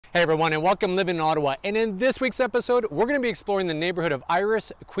Hey everyone, and welcome to Living in Ottawa. And in this week's episode, we're going to be exploring the neighborhood of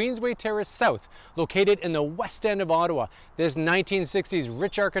Iris Queensway Terrace South, located in the west end of Ottawa. This 1960s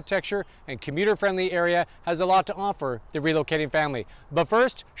rich architecture and commuter-friendly area has a lot to offer the relocating family. But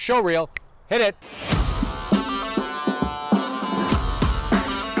first, show reel, hit it.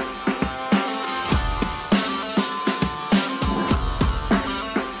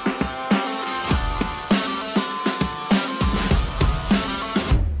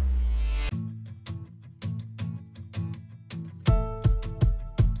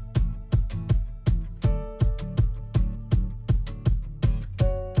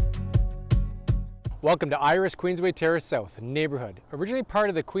 Welcome to Iris Queensway Terrace South neighborhood. Originally part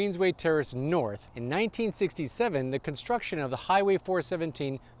of the Queensway Terrace North, in 1967, the construction of the Highway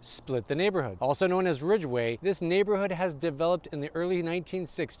 417 split the neighborhood. Also known as Ridgeway, this neighborhood has developed in the early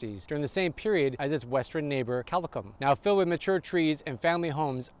 1960s during the same period as its western neighbor, Carleton. Now filled with mature trees and family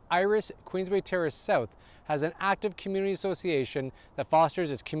homes, Iris Queensway Terrace South has an active community association that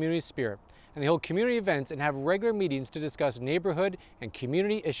fosters its community spirit. And they hold community events and have regular meetings to discuss neighborhood and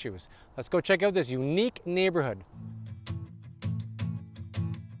community issues. Let's go check out this unique neighborhood.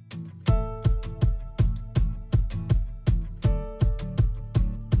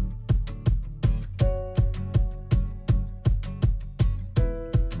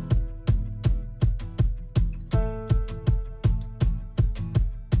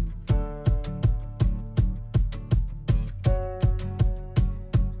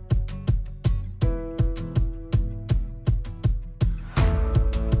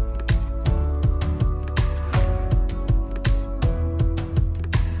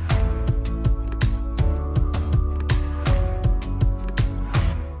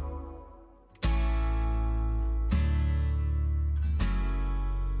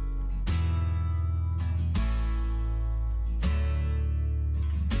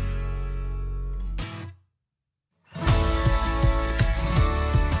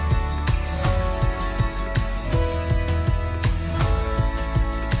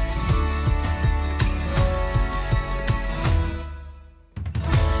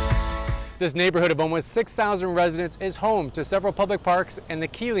 This neighborhood of almost 6,000 residents is home to several public parks and the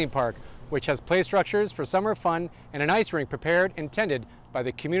Keeling Park, which has play structures for summer fun and an ice rink prepared and tended by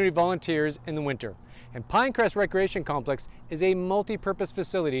the community volunteers in the winter. And Pinecrest Recreation Complex is a multi-purpose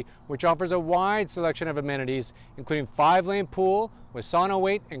facility which offers a wide selection of amenities, including 5-lane pool with sauna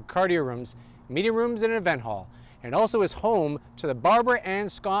weight and cardio rooms, meeting rooms and an event hall. And also is home to the Barbara Ann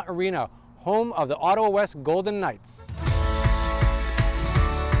Scott Arena, home of the Ottawa West Golden Knights.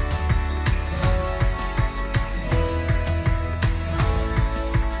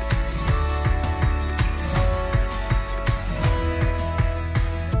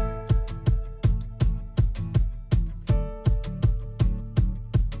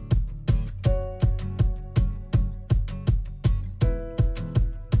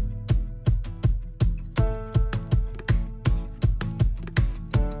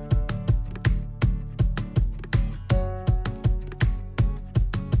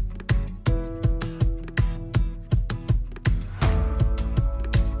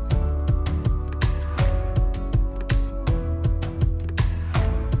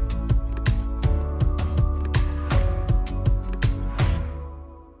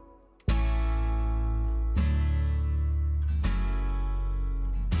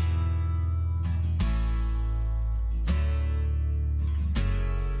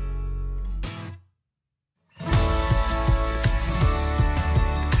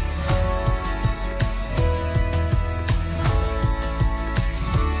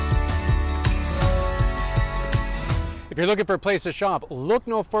 If you're looking for a place to shop, look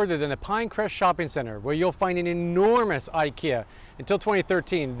no further than the Pinecrest Shopping Center, where you'll find an enormous IKEA. Until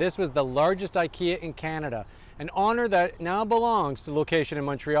 2013, this was the largest IKEA in Canada, an honor that now belongs to the location in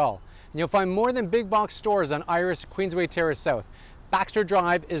Montreal. And you'll find more than big box stores on Iris Queensway Terrace South. Baxter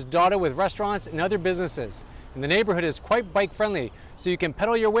Drive is dotted with restaurants and other businesses, and the neighborhood is quite bike friendly, so you can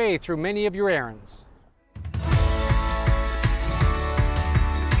pedal your way through many of your errands.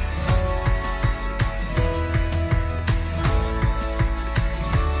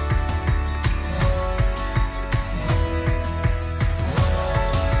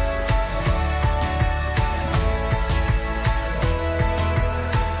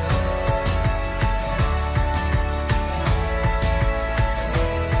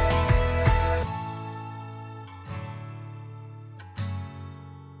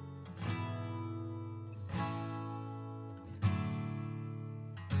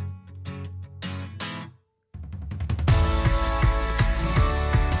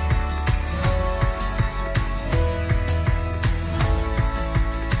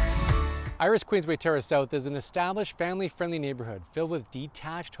 Iris Queensway Terrace South is an established family-friendly neighborhood filled with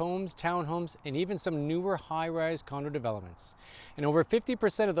detached homes, townhomes, and even some newer high-rise condo developments. And over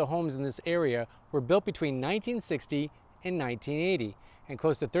 50% of the homes in this area were built between 1960 and 1980, and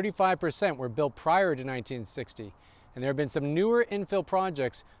close to 35% were built prior to 1960. And there have been some newer infill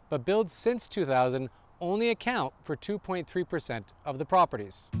projects, but builds since 2000 only account for 2.3% of the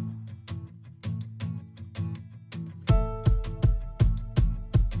properties.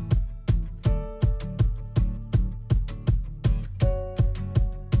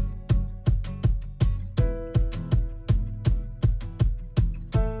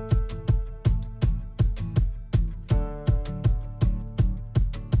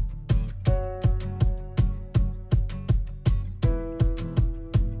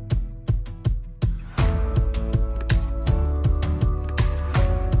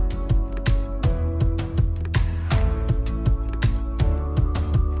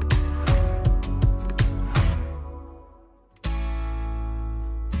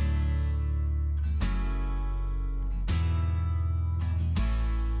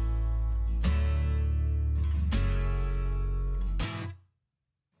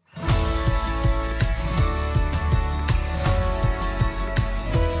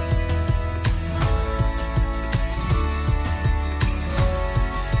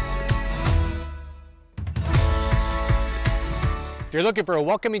 If you're looking for a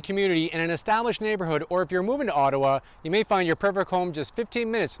welcoming community in an established neighborhood, or if you're moving to Ottawa, you may find your perfect home just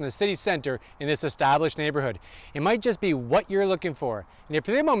 15 minutes from the city center in this established neighborhood. It might just be what you're looking for. And if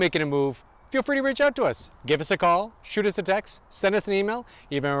you're thinking about making a move, feel free to reach out to us. Give us a call, shoot us a text, send us an email,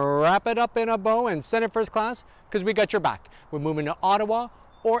 even wrap it up in a bow and send it first class, because we got your back. We're moving to Ottawa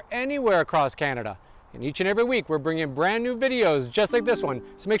or anywhere across Canada. And each and every week, we're bringing brand new videos just like this one.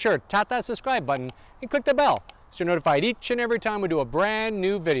 So make sure to tap that subscribe button and click the bell so you're notified each and every time we do a brand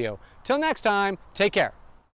new video. Till next time, take care.